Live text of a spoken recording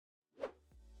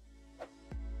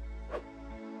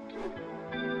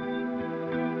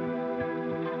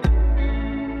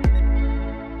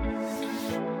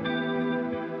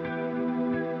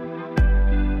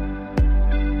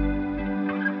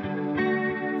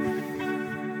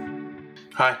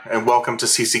Hi, and welcome to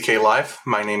CCK Live.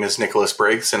 My name is Nicholas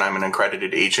Briggs, and I'm an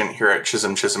accredited agent here at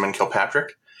Chisholm &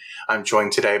 Kilpatrick. I'm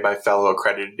joined today by fellow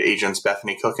accredited agents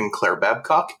Bethany Cook and Claire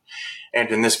Babcock. And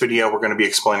in this video, we're going to be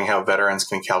explaining how veterans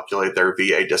can calculate their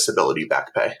VA disability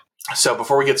back pay. So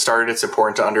before we get started, it's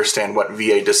important to understand what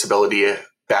VA disability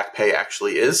back pay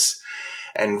actually is.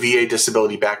 And VA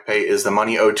disability back pay is the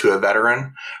money owed to a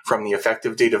veteran from the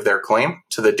effective date of their claim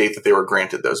to the date that they were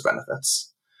granted those benefits.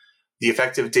 The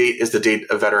effective date is the date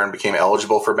a veteran became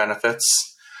eligible for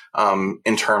benefits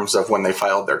in terms of when they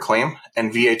filed their claim.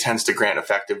 And VA tends to grant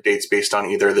effective dates based on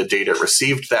either the date it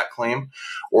received that claim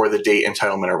or the date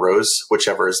entitlement arose,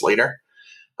 whichever is later.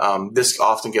 This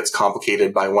often gets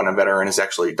complicated by when a veteran is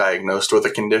actually diagnosed with a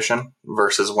condition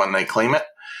versus when they claim it.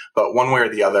 But one way or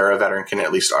the other, a veteran can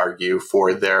at least argue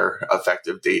for their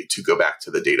effective date to go back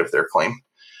to the date of their claim.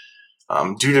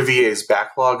 Due to VA's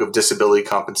backlog of disability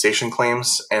compensation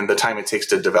claims and the time it takes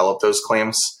to develop those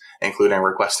claims, including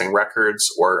requesting records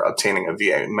or obtaining a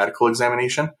VA medical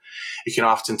examination, it can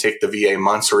often take the VA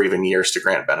months or even years to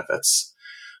grant benefits.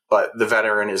 But the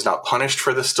veteran is not punished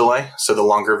for this delay, so the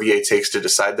longer VA takes to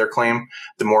decide their claim,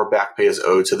 the more back pay is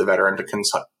owed to the veteran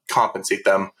to compensate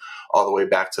them all the way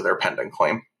back to their pending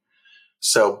claim.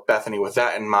 So, Bethany, with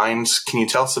that in mind, can you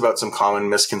tell us about some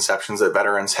common misconceptions that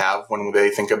veterans have when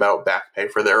they think about back pay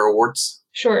for their awards?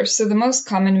 Sure. So the most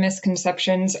common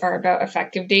misconceptions are about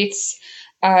effective dates.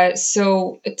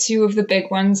 So two of the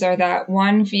big ones are that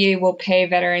one, VA will pay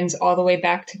veterans all the way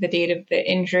back to the date of the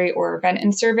injury or event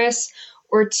in service,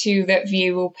 or two, that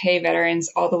VA will pay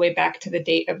veterans all the way back to the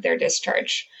date of their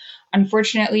discharge.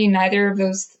 Unfortunately, neither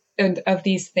of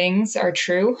these things are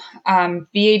true.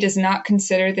 VA does not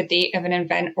consider the date of an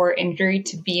event or injury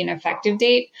to be an effective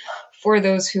date for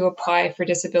those who apply for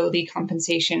disability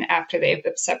compensation after they've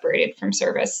been separated from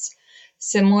service.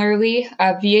 Similarly,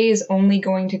 VA is only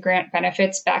going to grant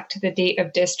benefits back to the date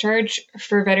of discharge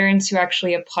for veterans who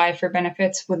actually apply for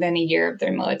benefits within a year of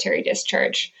their military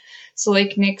discharge. So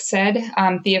like Nick said,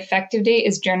 the effective date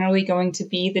is generally going to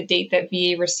be the date that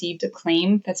VA received a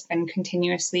claim that's been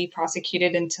continuously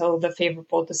prosecuted until the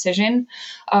favorable decision,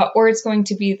 or it's going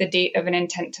to be the date of an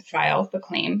intent to file the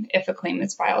claim if a claim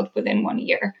is filed within 1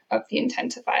 year of the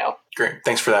intent to file. Great.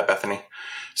 Thanks for that, Bethany.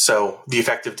 So the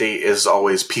effective date is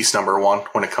always piece number one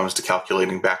when it comes to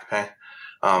calculating back pay.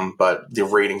 But the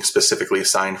rating specifically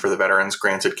assigned for the veteran's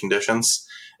granted conditions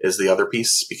is the other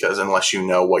piece, because unless you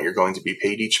know what you're going to be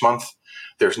paid each month,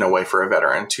 there's no way for a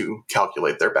veteran to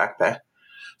calculate their back pay.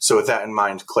 So with that in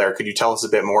mind, Claire, could you tell us a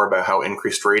bit more about how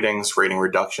increased ratings, rating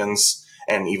reductions,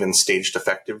 and even staged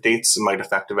effective dates might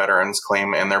affect a veteran's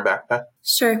claim and their back pay?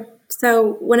 Sure.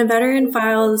 So when a veteran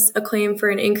files a claim for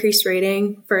an increased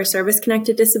rating for a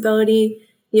service-connected disability,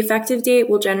 the effective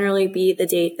date will generally be the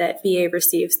date that VA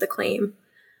receives the claim.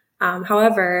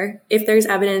 However, if there's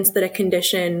evidence that a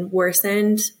condition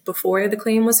worsened before the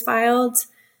claim was filed,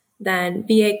 then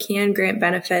VA can grant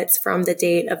benefits from the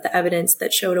date of the evidence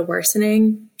that showed a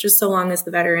worsening, just so long as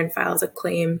the veteran files a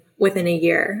claim within a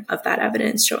year of that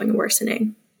evidence showing a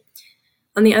worsening.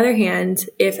 On the other hand,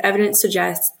 if evidence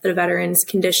suggests that a veteran's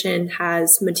condition has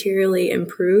materially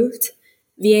improved,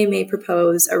 VA may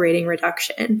propose a rating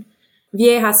reduction.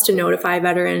 VA has to notify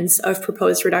veterans of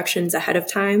proposed reductions ahead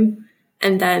of time,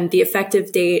 and then the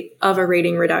effective date of a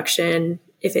rating reduction,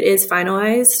 if it is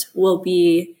finalized, will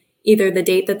be either the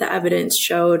date that the evidence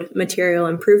showed material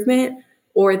improvement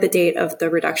or the date of the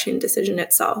reduction decision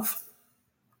itself.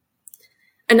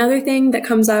 Another thing that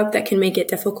comes up that can make it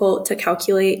difficult to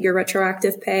calculate your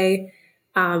retroactive pay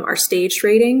are staged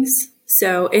ratings.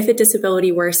 So if a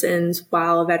disability worsens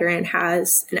while a veteran has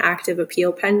an active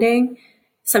appeal pending,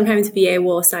 sometimes VA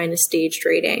will assign a staged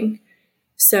rating.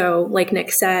 So like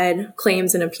Nick said,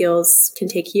 claims and appeals can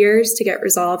take years to get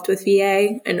resolved with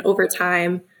VA, and over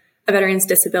time, a veteran's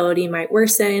disability might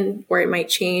worsen or it might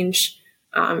change.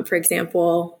 For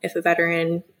example, if a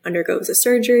veteran undergoes a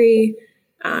surgery,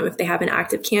 if they have an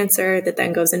active cancer that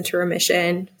then goes into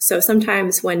remission. So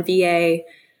sometimes when VA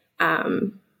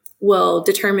will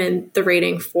determine the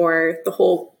rating for the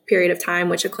whole period of time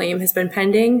which a claim has been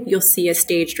pending, you'll see a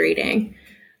staged rating.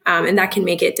 And that can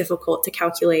make it difficult to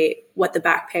calculate what the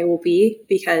back pay will be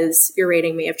because your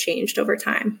rating may have changed over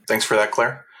time. Thanks for that,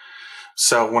 Claire.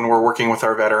 So when we're working with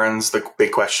our veterans, the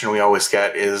big question we always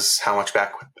get is how much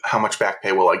back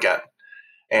pay will I get?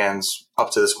 And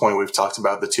up to this point, we've talked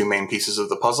about the two main pieces of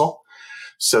the puzzle.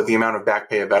 So the amount of back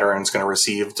pay a veteran is going to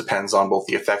receive depends on both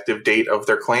the effective date of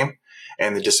their claim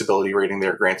and the disability rating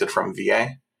they're granted from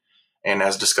VA. And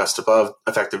as discussed above,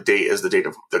 effective date is the date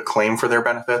of the claim for their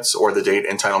benefits or the date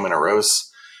entitlement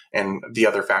arose. And the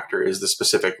other factor is the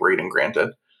specific rating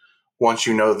granted. Once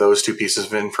you know those two pieces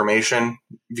of information,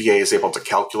 VA is able to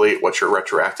calculate what your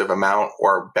retroactive amount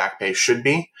or back pay should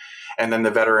be, and then the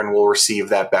veteran will receive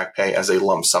that back pay as a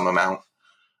lump sum amount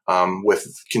with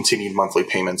continued monthly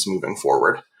payments moving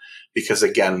forward. Because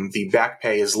again, the back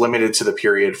pay is limited to the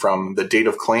period from the date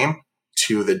of claim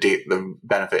to the date the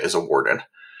benefit is awarded.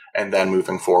 And then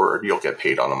moving forward, you'll get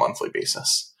paid on a monthly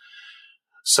basis.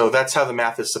 So that's how the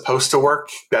math is supposed to work.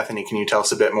 Bethany, can you tell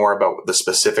us a bit more about the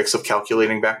specifics of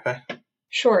calculating back pay?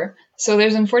 Sure. So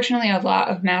there's unfortunately a lot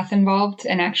of math involved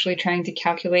in actually trying to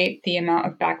calculate the amount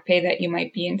of back pay that you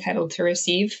might be entitled to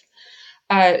receive.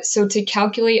 So to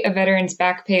calculate a veteran's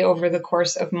back pay over the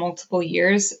course of multiple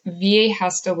years, VA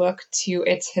has to look to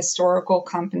its historical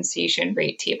compensation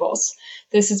rate tables.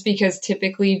 This is because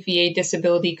typically VA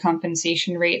disability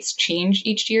compensation rates change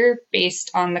each year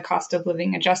based on the cost of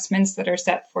living adjustments that are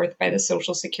set forth by the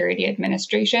Social Security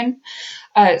Administration.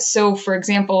 So for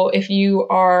example, if you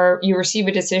receive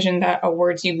a decision that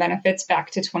awards you benefits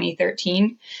back to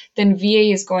 2013, then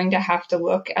VA is going to have to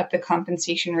look at the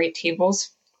compensation rate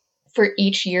tables for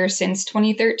each year since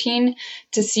 2013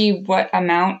 to see what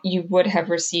amount you would have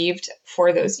received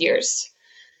for those years.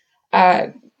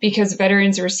 Because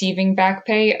veterans receiving back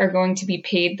pay are going to be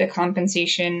paid the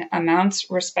compensation amounts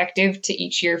respective to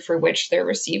each year for which they're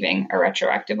receiving a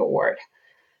retroactive award.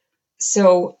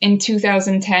 So in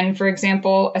 2010, for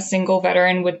example, a single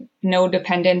veteran with no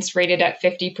dependents rated at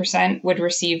 50% would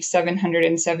receive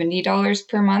 $770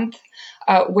 per month,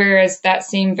 whereas that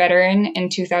same veteran in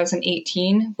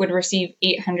 2018 would receive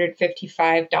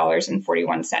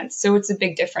 $855.41. So it's a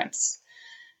big difference.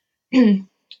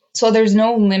 So there's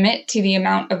no limit to the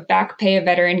amount of back pay a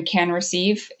veteran can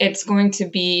receive. It's going to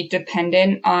be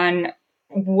dependent on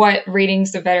what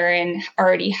ratings the veteran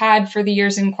already had for the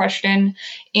years in question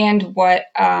and what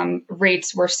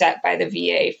rates were set by the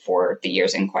VA for the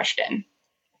years in question.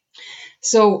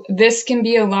 So this can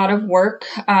be a lot of work.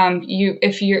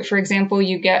 If for example,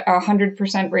 you get a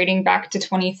 100% rating back to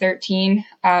 2013,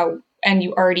 and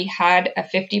you already had a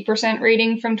 50%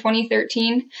 rating from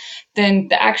 2013, then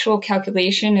the actual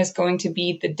calculation is going to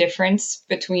be the difference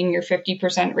between your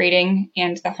 50% rating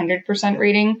and the 100%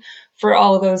 rating for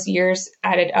all of those years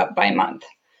added up by month.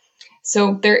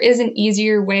 So there is an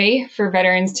easier way for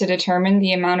veterans to determine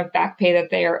the amount of back pay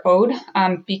that they are owed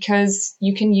because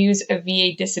you can use a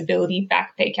VA disability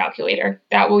back pay calculator.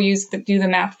 That will do the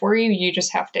math for you. You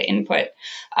just have to input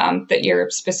your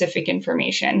specific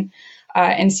information.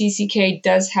 And CCK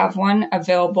does have one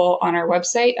available on our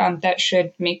website that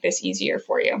should make this easier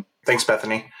for you. Thanks,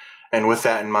 Bethany. And with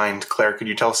that in mind, Claire, could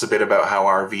you tell us a bit about how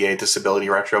our VA disability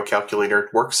retro calculator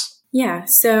works? Yeah,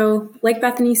 so like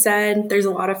Bethany said, there's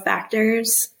a lot of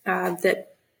factors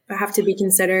that have to be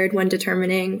considered when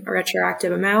determining a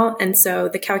retroactive amount. And so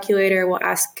the calculator will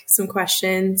ask some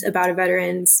questions about a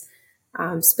veteran's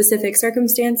specific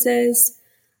circumstances.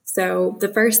 So the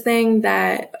first thing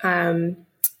that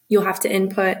you'll have to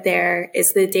input there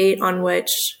is the date on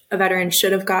which a veteran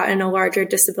should have gotten a larger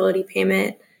disability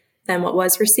payment than what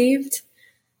was received.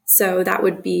 So that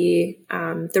would be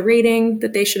the rating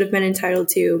that they should have been entitled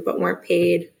to but weren't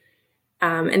paid.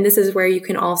 And this is where you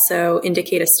can also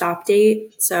indicate a stop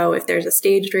date. So if there's a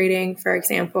staged rating, for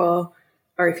example,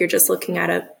 or if you're just looking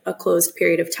at a closed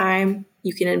period of time,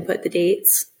 you can input the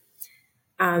dates.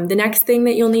 The next thing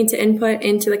that you'll need to input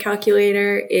into the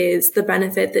calculator is the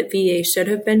benefit that VA should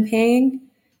have been paying.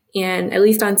 And at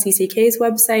least on CCK's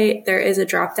website, there is a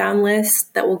drop-down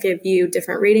list that will give you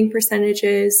different rating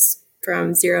percentages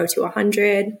from 0 to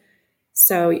 100.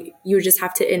 So you just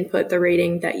have to input the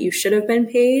rating that you should have been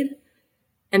paid.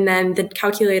 And then the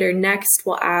calculator next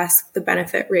will ask the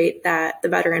benefit rate that the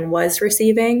veteran was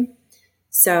receiving.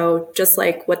 So just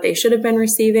like what they should have been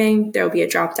receiving, there will be a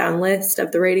drop-down list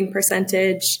of the rating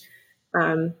percentage.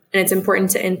 And it's important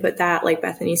to input that, like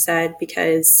Bethany said,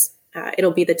 because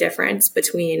it'll be the difference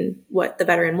between what the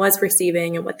veteran was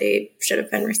receiving and what they should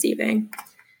have been receiving.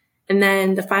 And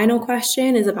then the final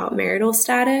question is about marital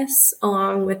status,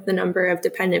 along with the number of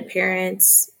dependent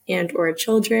parents and or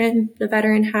children the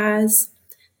veteran has.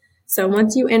 So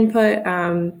once you input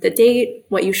the date,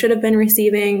 what you should have been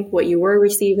receiving, what you were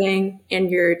receiving, and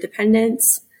your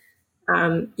dependents,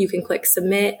 you can click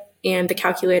submit, and the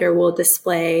calculator will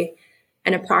display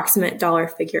an approximate dollar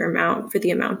figure amount for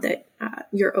the amount that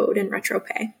you're owed in retro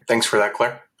pay. Thanks for that,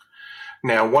 Claire.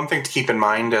 Now, one thing to keep in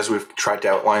mind as we've tried to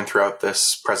outline throughout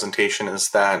this presentation is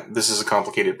that this is a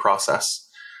complicated process.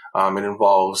 It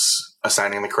involves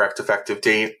assigning the correct effective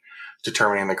date,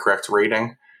 determining the correct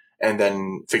rating, and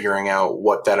then figuring out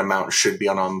what that amount should be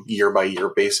on a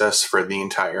year-by-year basis for the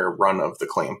entire run of the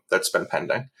claim that's been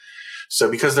pending.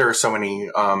 So because there are so many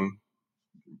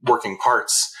working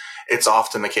parts, it's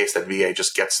often the case that VA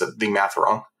just gets the math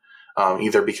wrong,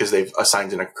 either because they've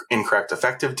assigned an incorrect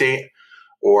effective date,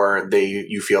 or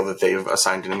you feel that they've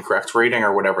assigned an incorrect rating,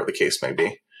 or whatever the case may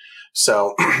be.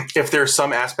 So if there's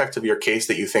some aspect of your case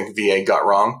that you think VA got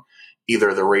wrong,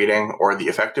 either the rating or the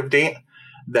effective date,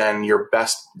 then your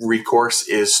best recourse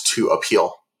is to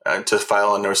appeal, to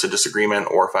file a notice of disagreement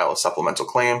or file a supplemental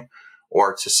claim,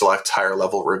 or to select higher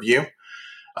level review,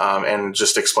 and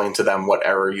just explain to them what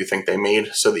error you think they made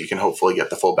so that you can hopefully get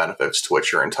the full benefits to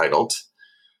which you're entitled.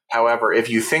 However, if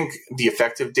you think the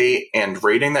effective date and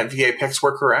rating that VA picks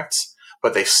were correct,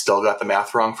 but they still got the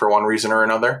math wrong for one reason or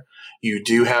another, you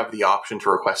do have the option to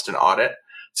request an audit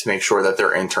to make sure that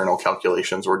their internal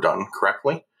calculations were done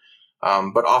correctly.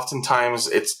 But oftentimes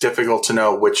it's difficult to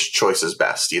know which choice is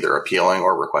best, either appealing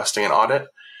or requesting an audit.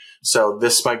 So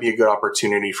this might be a good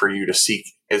opportunity for you to seek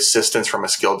assistance from a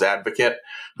skilled advocate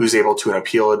who's able to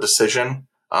appeal a decision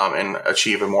and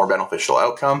achieve a more beneficial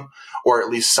outcome, or at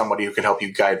least somebody who can help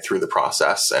you guide through the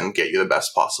process and get you the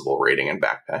best possible rating and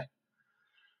back pay.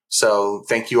 So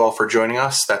thank you all for joining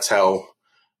us. That's how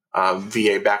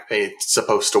VA back pay is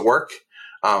supposed to work.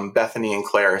 Bethany and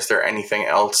Claire, is there anything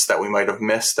else that we might have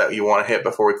missed that you want to hit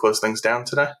before we close things down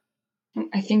today?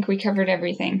 I think we covered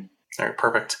everything. All right,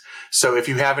 perfect. So if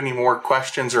you have any more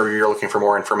questions or you're looking for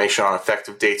more information on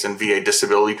effective dates and VA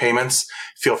disability payments,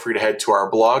 feel free to head to our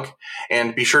blog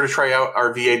and be sure to try out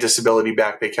our VA disability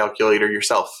back pay calculator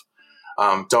yourself.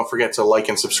 Don't forget to like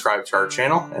and subscribe to our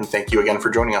channel, and thank you again for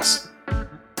joining us.